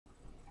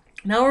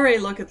Now we're ready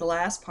to look at the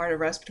last part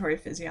of respiratory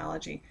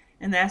physiology,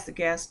 and that's the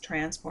gas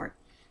transport.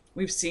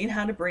 We've seen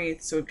how to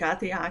breathe, so we've got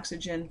the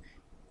oxygen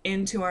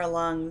into our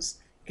lungs,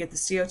 get the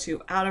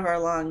CO2 out of our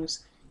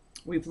lungs.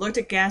 We've looked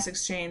at gas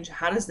exchange.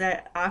 How does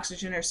that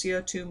oxygen or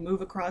CO2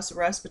 move across the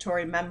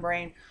respiratory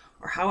membrane,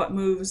 or how it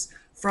moves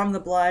from the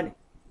blood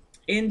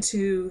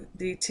into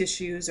the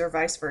tissues or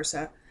vice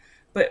versa.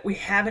 But we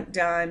haven't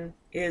done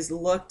is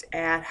looked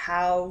at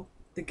how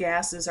the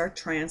gases are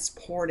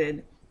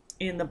transported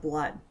in the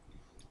blood.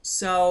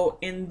 So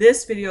in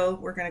this video,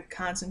 we're going to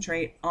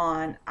concentrate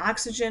on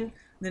oxygen.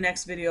 The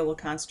next video will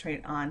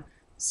concentrate on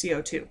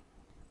CO2.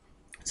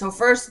 So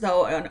first,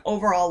 though, an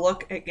overall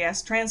look at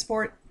gas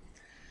transport.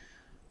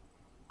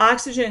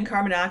 Oxygen and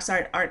carbon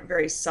dioxide aren't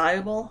very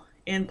soluble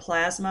in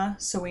plasma,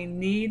 so we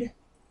need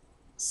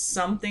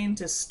something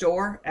to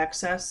store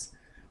excess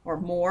or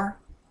more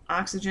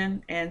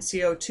oxygen and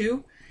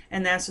CO2,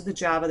 and that's the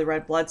job of the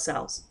red blood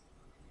cells.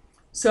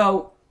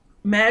 So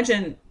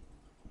imagine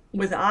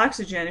with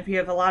oxygen, if you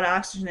have a lot of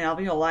oxygen in the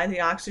alveoli, the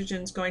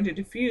oxygen is going to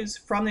diffuse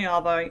from the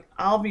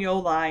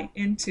alveoli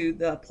into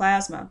the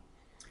plasma.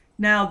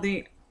 Now,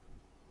 the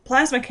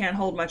plasma can't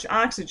hold much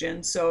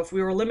oxygen, so if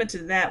we were limited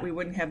to that, we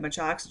wouldn't have much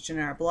oxygen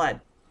in our blood.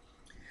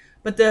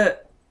 But the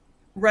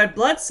red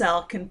blood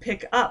cell can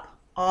pick up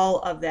all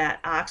of that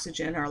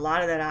oxygen, or a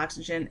lot of that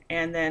oxygen,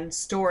 and then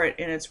store it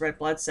in its red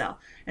blood cell.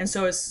 And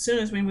so as soon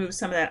as we move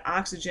some of that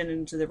oxygen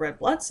into the red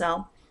blood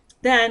cell,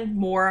 then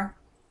more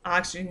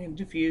oxygen can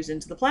diffuse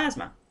into the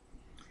plasma.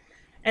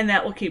 And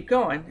that will keep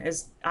going.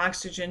 As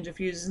oxygen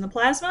diffuses in the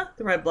plasma,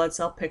 the red blood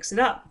cell picks it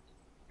up.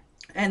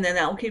 And then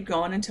that will keep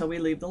going until we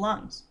leave the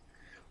lungs.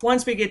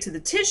 Once we get to the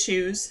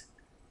tissues,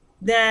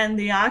 then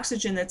the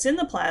oxygen that's in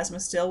the plasma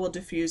still will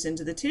diffuse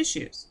into the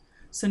tissues.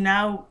 So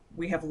now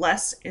we have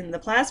less in the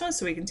plasma,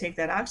 so we can take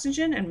that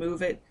oxygen and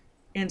move it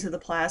into the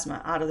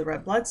plasma out of the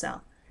red blood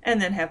cell,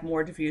 and then have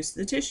more diffuse to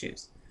the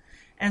tissues.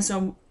 And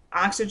so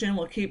oxygen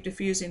will keep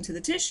diffusing to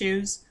the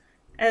tissues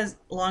as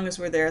long as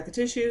we're there at the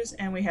tissues,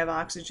 and we have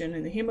oxygen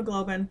in the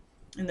hemoglobin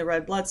in the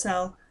red blood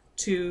cell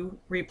to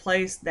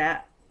replace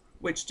that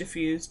which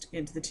diffused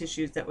into the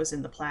tissues that was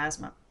in the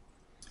plasma.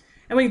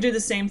 And we can do the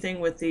same thing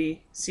with the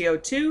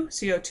CO2.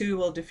 CO2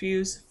 will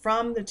diffuse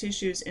from the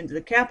tissues into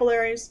the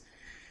capillaries,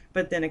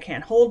 but then it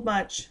can't hold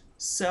much.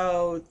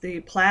 So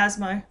the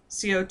plasma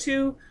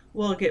CO2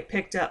 will get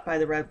picked up by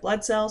the red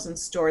blood cells and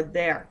stored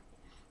there.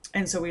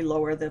 And so we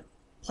lower the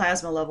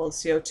plasma level of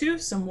CO2,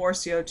 so more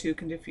CO2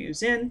 can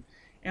diffuse in,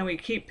 and we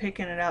keep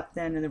picking it up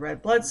then in the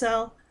red blood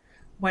cell.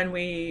 When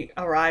we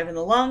arrive in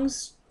the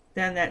lungs,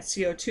 then that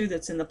CO2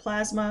 that's in the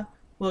plasma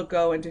will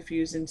go and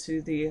diffuse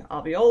into the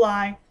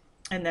alveoli,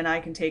 and then I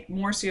can take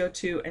more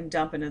CO2 and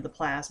dump into the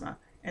plasma,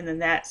 and then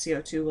that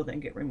CO2 will then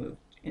get removed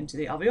into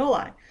the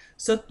alveoli.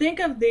 So think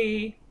of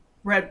the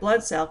red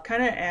blood cell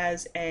kind of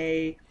as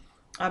a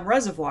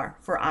reservoir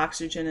for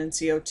oxygen and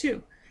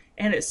CO2,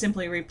 and it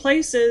simply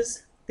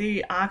replaces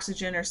the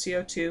oxygen or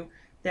CO2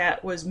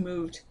 that was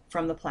moved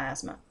from the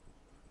plasma.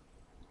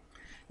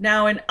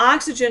 Now, in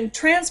oxygen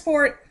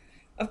transport,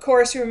 of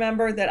course, you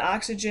remember that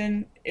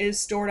oxygen is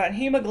stored on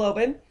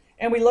hemoglobin,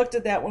 and we looked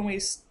at that when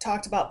we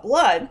talked about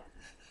blood.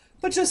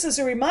 But just as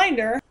a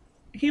reminder,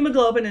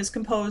 hemoglobin is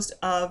composed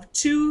of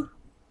 2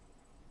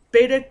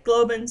 beta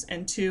globins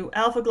and 2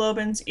 alpha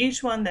globins,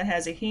 each one that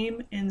has a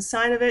heme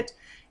inside of it,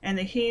 and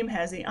the heme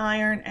has the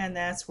iron, and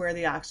that's where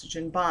the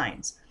oxygen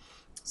binds.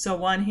 So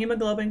one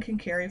hemoglobin can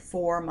carry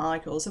 4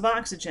 molecules of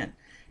oxygen.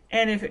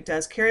 And if it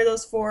does carry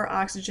those 4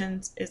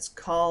 oxygens, it's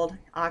called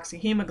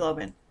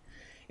oxyhemoglobin.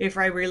 If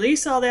I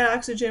release all that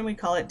oxygen, we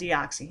call it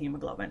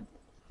deoxyhemoglobin.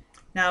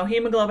 Now,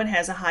 hemoglobin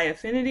has a high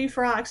affinity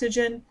for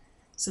oxygen,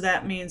 so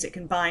that means it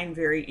can bind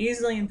very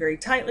easily and very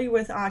tightly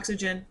with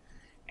oxygen,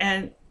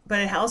 but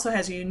it also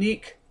has a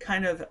unique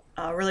kind of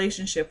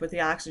relationship with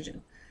the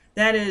oxygen.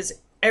 That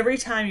is, every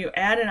time you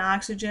add an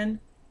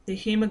oxygen, the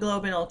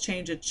hemoglobin will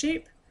change its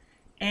shape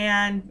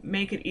and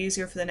make it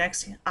easier for the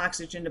next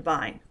oxygen to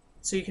bind.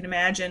 So you can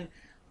imagine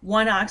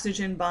one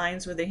oxygen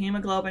binds with the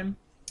hemoglobin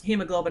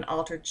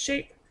altered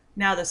shape.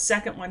 Now the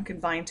second one can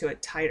bind to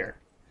it tighter.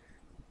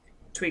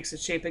 Tweaks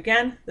its shape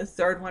again, the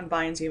third one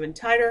binds even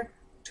tighter,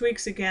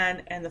 tweaks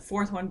again, and the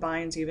fourth one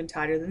binds even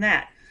tighter than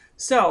that.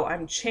 So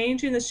I'm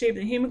changing the shape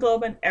of the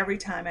hemoglobin every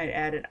time I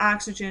added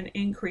oxygen,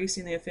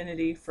 increasing the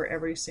affinity for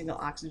every single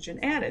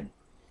oxygen added.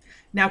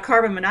 Now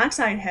carbon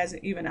monoxide has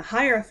even a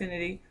higher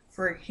affinity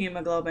for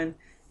hemoglobin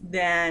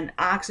than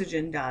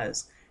oxygen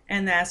does,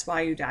 and that's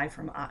why you die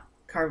from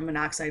carbon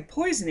monoxide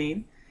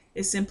poisoning,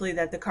 is simply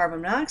that the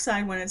carbon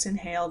monoxide, when it's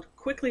inhaled,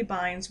 quickly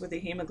binds with the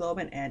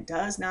hemoglobin and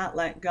does not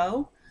let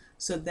go.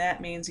 So that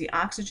means the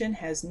oxygen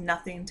has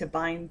nothing to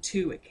bind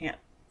to. It can't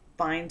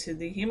bind to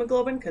the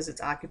hemoglobin because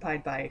it's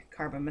occupied by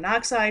carbon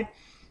monoxide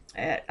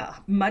at a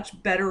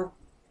much better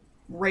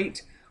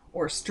rate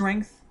or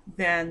strength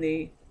than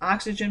the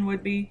oxygen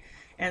would be.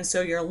 And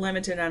so you're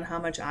limited on how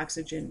much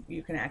oxygen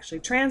you can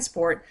actually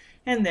transport,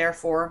 and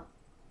therefore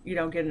you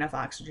don't get enough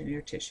oxygen in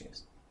your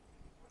tissues.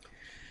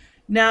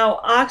 Now,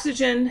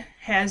 oxygen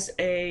has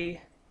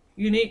a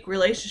unique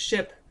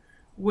relationship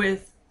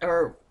with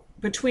or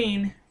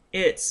between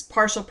its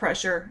partial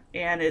pressure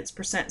and its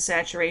percent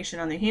saturation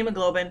on the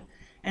hemoglobin,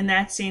 and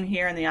that's seen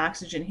here in the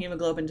oxygen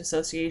hemoglobin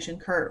dissociation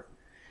curve.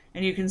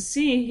 And you can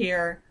see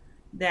here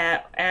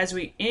that as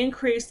we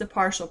increase the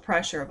partial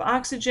pressure of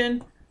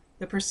oxygen,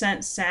 the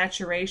percent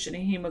saturation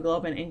of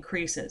hemoglobin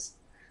increases.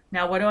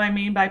 Now, what do I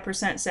mean by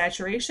percent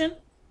saturation?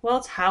 Well,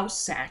 it's how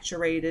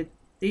saturated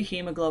the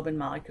hemoglobin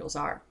molecules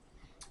are.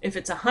 If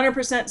it's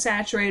 100%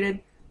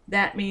 saturated,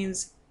 that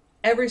means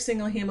every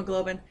single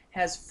hemoglobin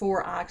has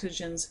 4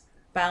 oxygens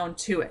bound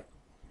to it.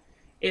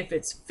 If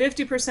it's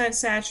 50%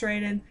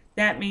 saturated,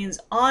 that means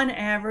on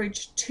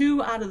average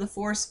 2 out of the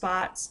 4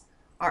 spots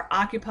are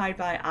occupied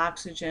by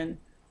oxygen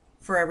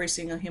for every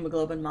single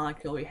hemoglobin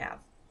molecule we have.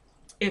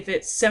 If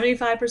it's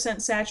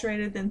 75%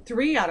 saturated, then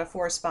 3 out of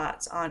 4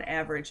 spots on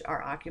average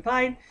are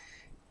occupied.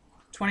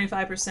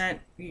 25%,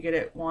 you get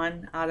it,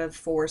 1 out of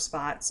 4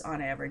 spots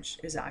on average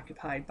is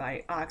occupied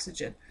by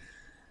oxygen.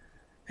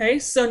 Okay,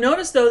 so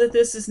notice though that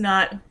this is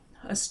not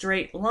a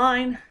straight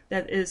line,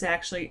 that is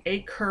actually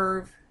a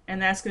curve,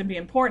 and that's going to be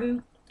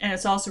important, and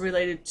it's also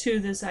related to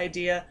this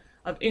idea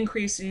of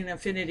increasing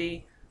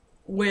affinity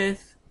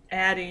with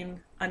adding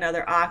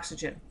another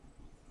oxygen.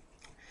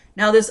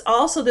 Now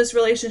this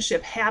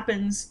relationship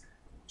happens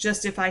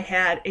just if I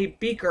had a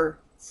beaker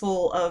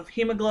full of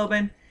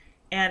hemoglobin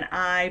and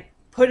I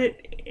put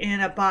it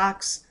in a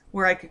box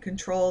where I could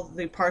control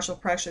the partial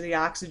pressure of the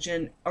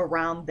oxygen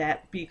around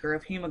that beaker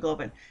of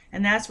hemoglobin.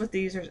 And that's what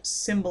these are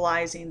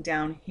symbolizing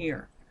down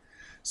here.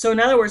 So in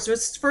other words,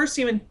 let's first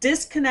even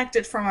disconnect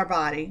it from our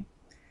body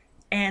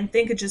and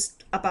think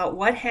just about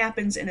what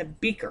happens in a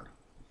beaker.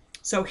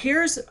 So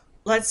here's,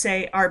 let's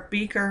say, our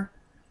beaker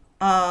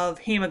of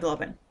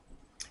hemoglobin.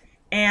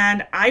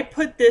 And I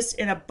put this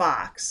in a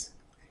box.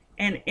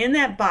 And in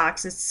that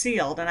box, it's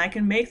sealed. And I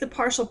can make the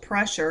partial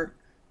pressure,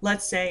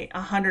 let's say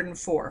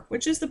 104,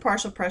 which is the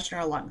partial pressure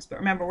in our lungs. But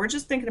remember, we're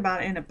just thinking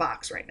about it in a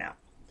box right now.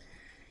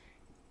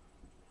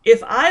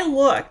 If I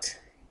looked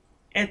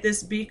at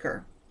this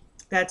beaker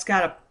that's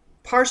got a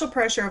partial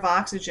pressure of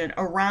oxygen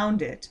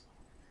around it,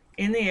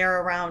 in the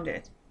air around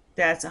it,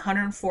 that's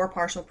 104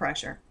 partial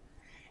pressure,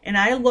 and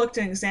I looked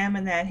and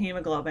examined that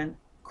hemoglobin,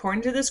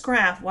 according to this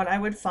graph, what I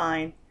would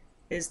find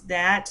is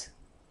that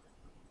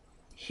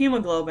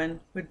hemoglobin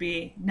would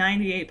be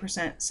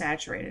 98%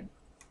 saturated.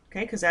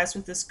 Okay, because that's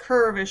what this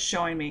curve is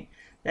showing me,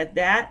 that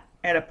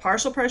at a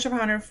partial pressure of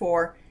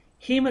 104,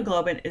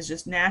 hemoglobin is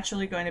just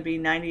naturally going to be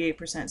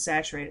 98%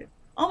 saturated.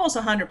 Almost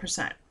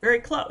 100%, very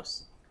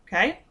close.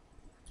 Okay?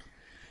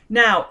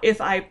 Now,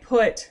 if I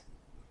put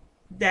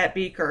that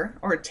beaker,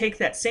 or take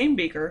that same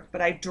beaker,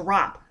 but I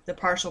drop the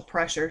partial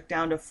pressure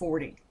down to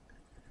 40.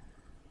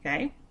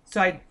 Okay? So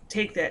I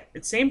take that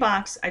same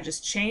box, I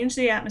just change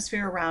the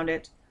atmosphere around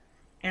it,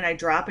 and I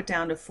drop it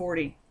down to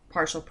 40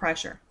 partial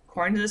pressure.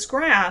 According to this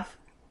graph,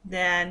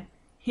 then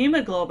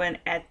hemoglobin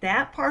at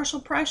that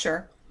partial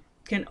pressure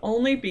can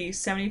only be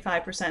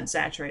 75%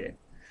 saturated.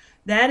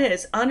 That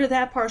is, under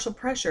that partial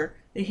pressure,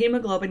 the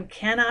hemoglobin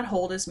cannot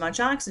hold as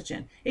much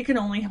oxygen. It can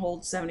only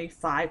hold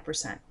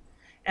 75%.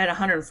 At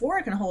 104,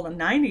 it can hold a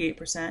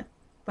 98%,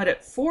 but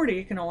at 40,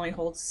 it can only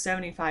hold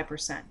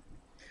 75%.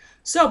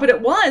 So, but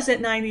it was at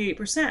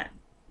 98%.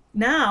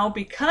 Now,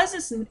 because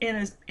it's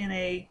in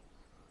a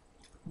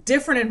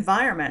different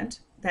environment,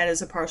 that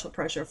is a partial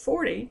pressure of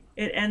 40,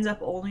 it ends up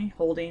only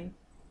holding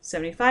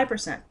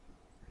 75%.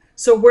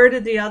 So where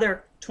did the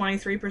other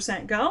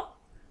 23% go?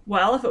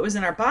 Well, if it was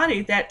in our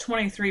body, that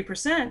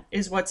 23%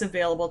 is what's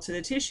available to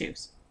the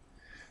tissues.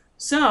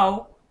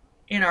 So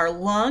in our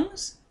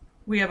lungs,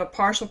 we have a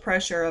partial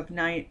pressure of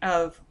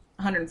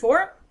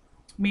 104,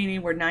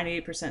 meaning we're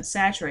 98%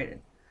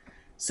 saturated.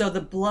 So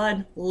the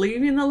blood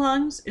leaving the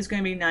lungs is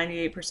going to be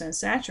 98%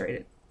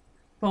 saturated.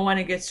 But when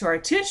it gets to our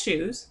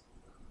tissues,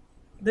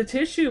 the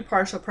tissue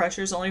partial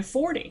pressure is only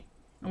 40.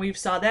 And we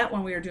saw that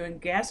when we were doing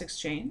gas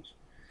exchange.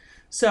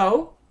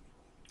 So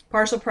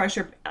partial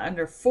pressure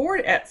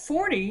at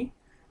 40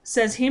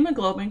 says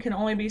hemoglobin can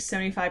only be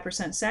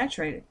 75%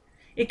 saturated.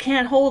 It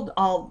can't hold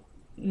all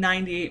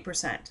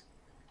 98%.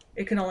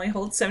 It can only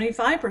hold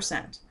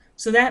 75%.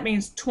 So that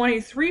means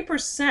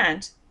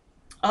 23%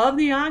 of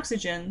the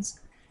oxygens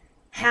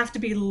have to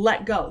be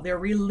let go. They're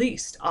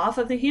released off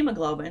of the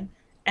hemoglobin,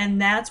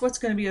 and that's what's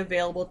going to be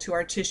available to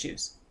our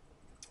tissues.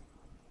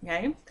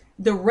 Okay?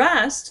 The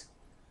rest,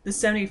 the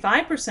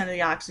 75% of the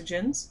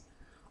oxygens,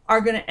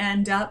 are going to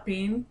end up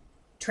being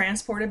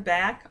transported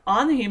back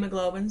on the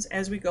hemoglobins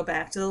as we go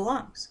back to the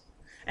lungs.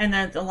 And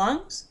then at the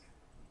lungs,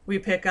 we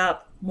pick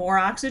up more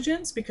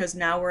oxygens because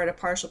now we're at a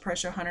partial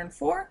pressure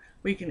 104.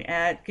 We can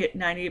get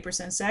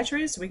 98%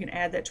 saturated, so we can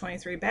add that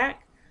 23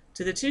 back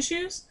to the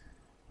tissues.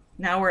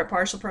 Now we're at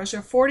partial pressure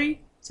of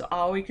 40, so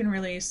all we can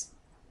release,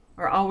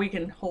 or all we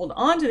can hold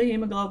on to the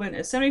hemoglobin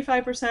is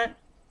 75%,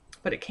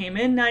 but it came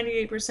in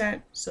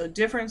 98%, so the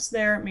difference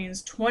there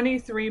means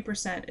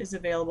 23% is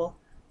available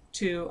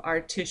to our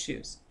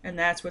tissues, and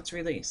that's what's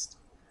released.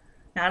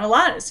 Not a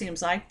lot, it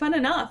seems like, but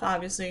enough.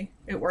 Obviously,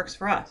 it works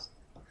for us.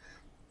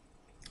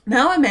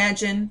 Now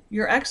imagine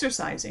you're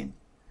exercising,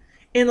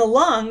 In the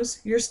lungs,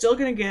 you're still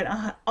going to get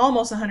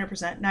almost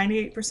 100%,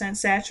 98%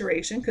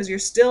 saturation, because you're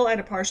still at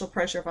a partial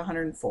pressure of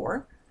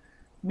 104,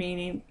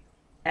 meaning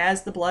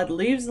as the blood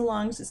leaves the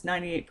lungs, it's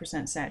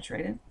 98%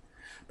 saturated.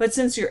 But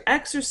since you're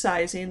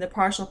exercising, the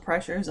partial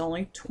pressure is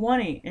only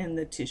 20 in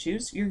the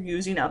tissues. You're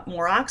using up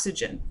more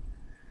oxygen.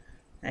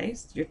 Okay?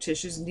 Your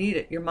tissues need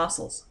it. Your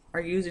muscles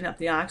are using up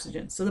the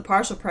oxygen. So the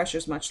partial pressure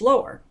is much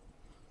lower.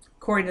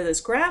 According to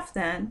this graph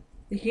then,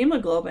 the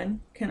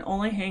hemoglobin can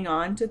only hang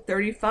on to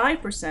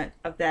 35%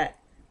 of that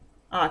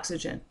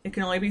oxygen. It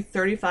can only be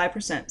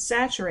 35%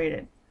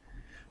 saturated.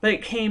 But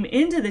it came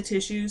into the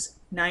tissues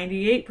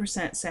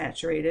 98%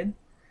 saturated,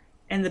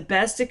 and the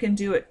best it can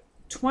do at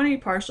 20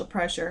 partial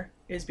pressure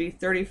is be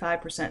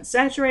 35%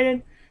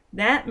 saturated.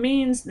 That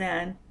means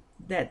then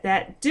that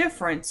that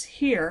difference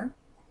here,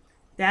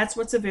 that's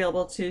what's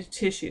available to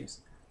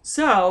tissues.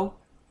 So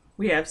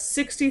we have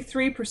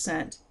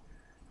 63%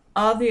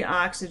 of the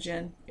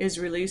oxygen is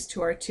released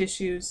to our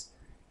tissues,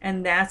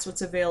 and that's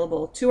what's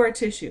available to our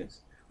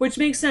tissues, which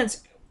makes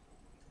sense.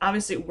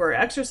 Obviously, we're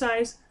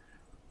exercise,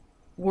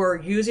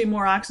 we're using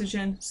more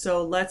oxygen,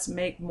 so let's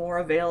make more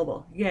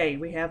available. Yay,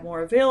 we have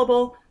more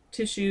available.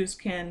 Tissues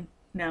can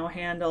now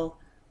handle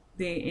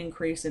the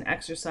increase in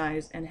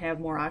exercise and have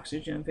more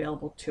oxygen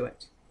available to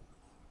it.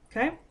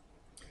 Okay?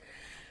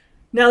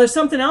 Now, there's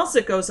something else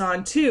that goes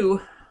on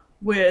too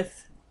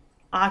with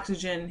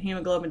oxygen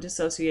hemoglobin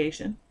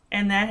dissociation,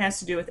 and that has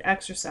to do with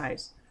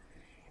exercise.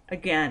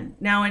 Again,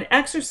 now in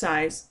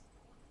exercise,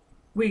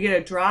 we get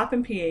a drop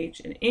in pH,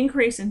 an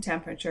increase in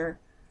temperature,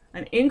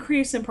 an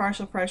increase in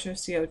partial pressure of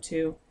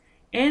CO2,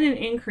 and an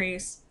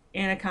increase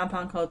in a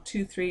compound called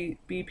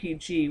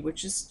 2,3-BPG,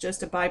 which is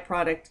just a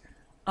byproduct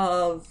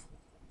of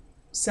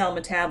cell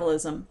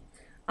metabolism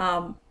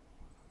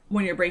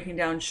when you're breaking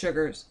down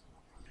sugars.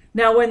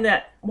 Now,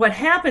 what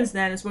happens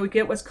then is we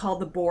get what's called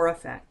the Bohr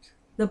effect.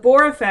 The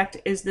Bohr effect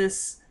is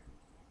this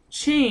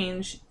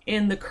change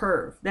in the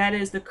curve. That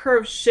is, the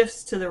curve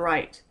shifts to the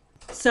right.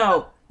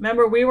 So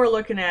remember, we were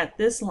looking at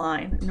this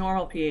line,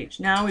 normal pH.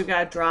 Now we've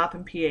got a drop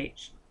in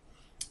pH.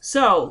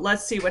 So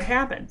let's see what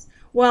happens.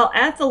 Well,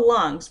 at the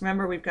lungs,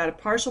 remember, we've got a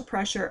partial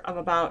pressure of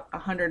about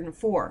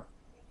 104.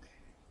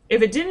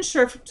 If it didn't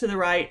shift to the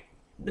right,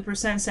 the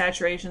percent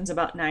saturation is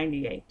about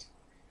 98.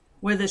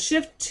 With a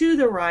shift to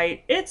the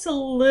right, it's a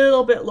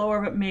little bit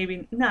lower, but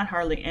maybe not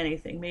hardly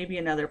anything, maybe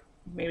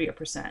a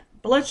percent.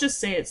 But let's just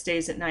say it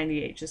stays at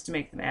 98 just to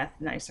make the math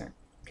nicer.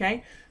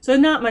 Okay? So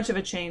not much of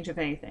a change, if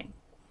anything.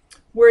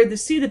 Where you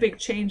see the big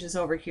changes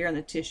over here in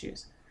the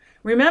tissues.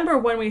 Remember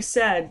when we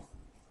said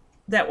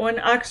that when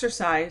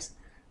exercise,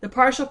 the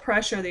partial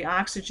pressure of the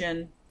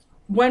oxygen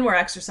when we're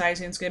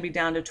exercising is going to be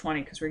down to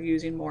 20 because we're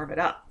using more of it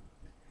up.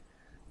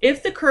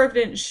 If the curve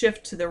didn't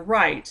shift to the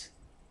right,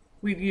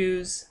 we'd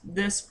use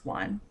this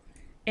one.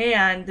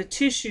 And the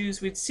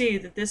tissues, we'd see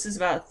that this is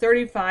about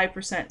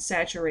 35%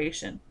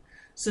 saturation.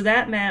 So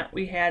that meant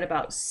we had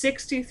about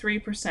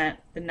 63%.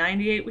 The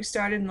 98 we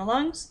started in the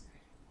lungs,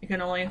 it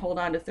can only hold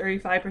on to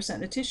 35%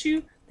 in the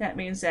tissue. That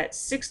means that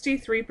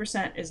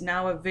 63% is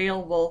now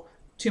available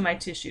to my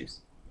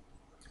tissues.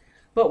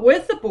 But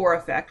with the Bohr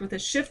effect, with a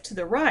shift to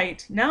the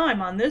right, now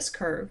I'm on this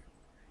curve.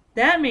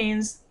 That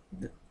means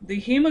the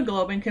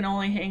hemoglobin can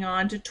only hang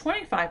on to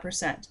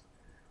 25%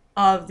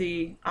 of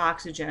the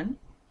oxygen,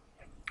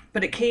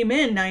 but it came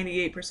in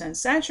 98%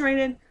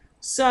 saturated,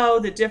 so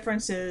the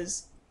difference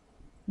is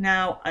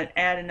now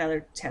add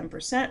another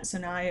 10%, so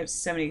now I have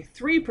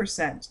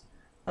 73%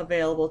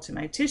 available to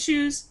my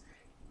tissues.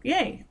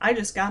 Yay, I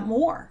just got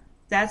more.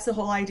 That's the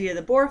whole idea of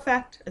the Bohr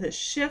effect, the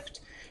shift,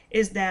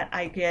 is that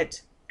I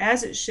get,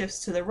 as it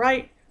shifts to the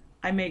right,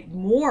 I make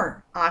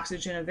more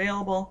oxygen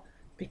available,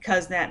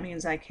 because that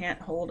means I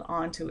can't hold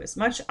on to as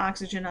much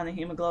oxygen on the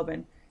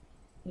hemoglobin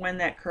when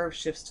that curve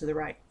shifts to the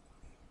right.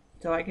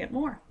 So I get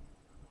more.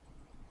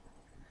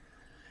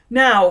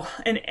 Now,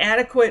 an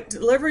adequate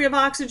delivery of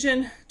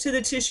oxygen to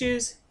the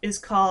tissues is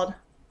called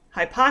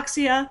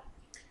hypoxia,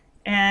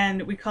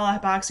 and we call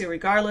it hypoxia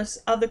regardless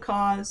of the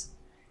cause.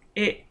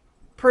 A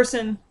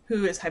person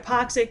who is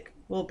hypoxic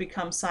will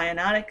become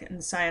cyanotic, and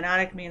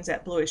cyanotic means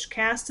that bluish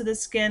cast to the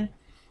skin.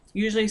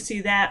 Usually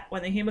see that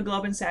when the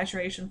hemoglobin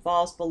saturation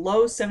falls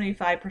below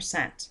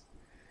 75%.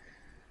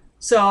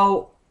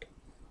 So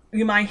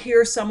you might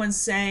hear someone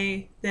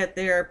say that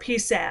their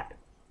PSAT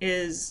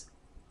is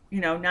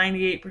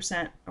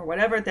 98% or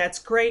whatever. That's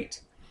great.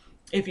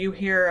 If you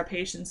hear a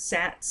patient's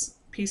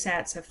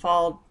PSATs have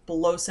fallen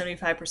below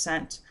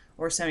 75%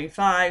 or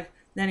 75,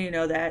 then you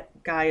know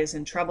that guy is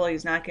in trouble.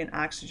 He's not getting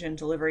oxygen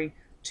delivery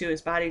to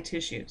his body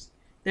tissues.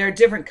 There are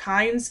different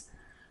kinds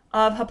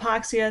of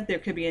hypoxia. There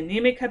could be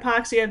anemic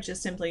hypoxia,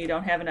 just simply you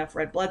don't have enough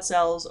red blood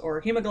cells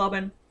or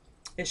hemoglobin.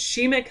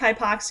 Ischemic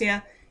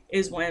hypoxia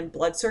is when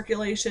blood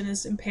circulation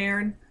is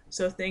impaired.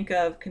 So think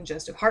of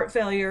congestive heart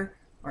failure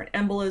or an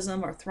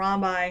embolism or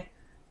thrombi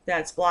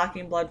that's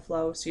blocking blood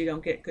flow so you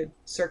don't get good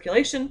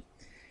circulation.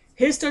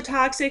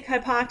 Histotoxic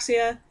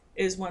hypoxia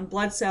is when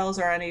blood cells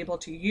are unable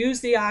to use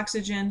the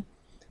oxygen.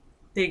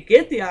 They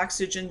get the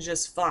oxygen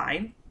just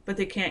fine, but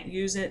they can't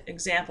use it.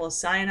 Example is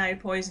cyanide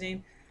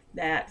poisoning.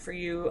 that for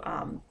you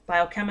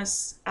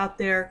biochemists out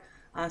there,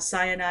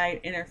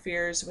 cyanide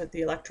interferes with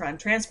the electron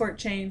transport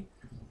chain,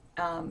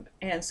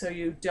 and so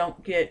you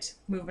don't get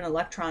moving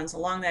electrons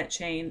along that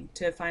chain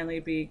to finally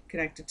be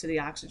connected to the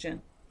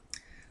oxygen.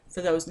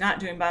 For those not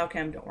doing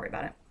biochem, don't worry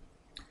about it.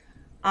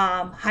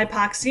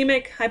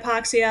 Hypoxemic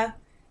hypoxia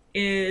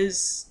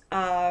is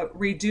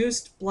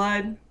reduced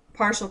blood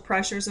partial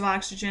pressures of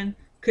oxygen.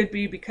 Could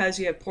be because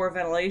you have poor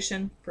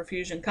ventilation,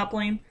 perfusion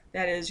coupling.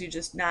 That is, you're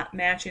just not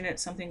matching it,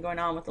 something going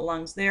on with the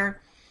lungs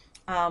there,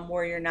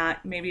 where you're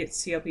not, maybe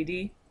it's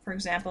COPD, for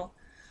example,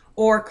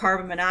 or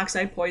carbon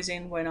monoxide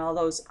poisoning when all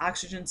those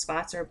oxygen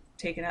spots are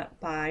taken up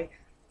by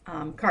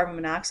carbon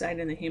monoxide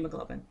in the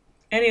hemoglobin.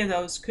 Any of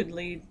those could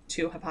lead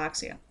to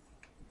hypoxia.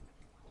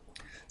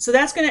 So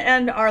that's going to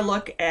end our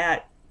look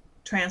at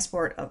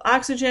transport of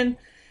oxygen.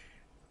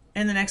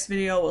 In the next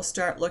video, we'll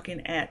start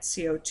looking at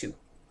CO2.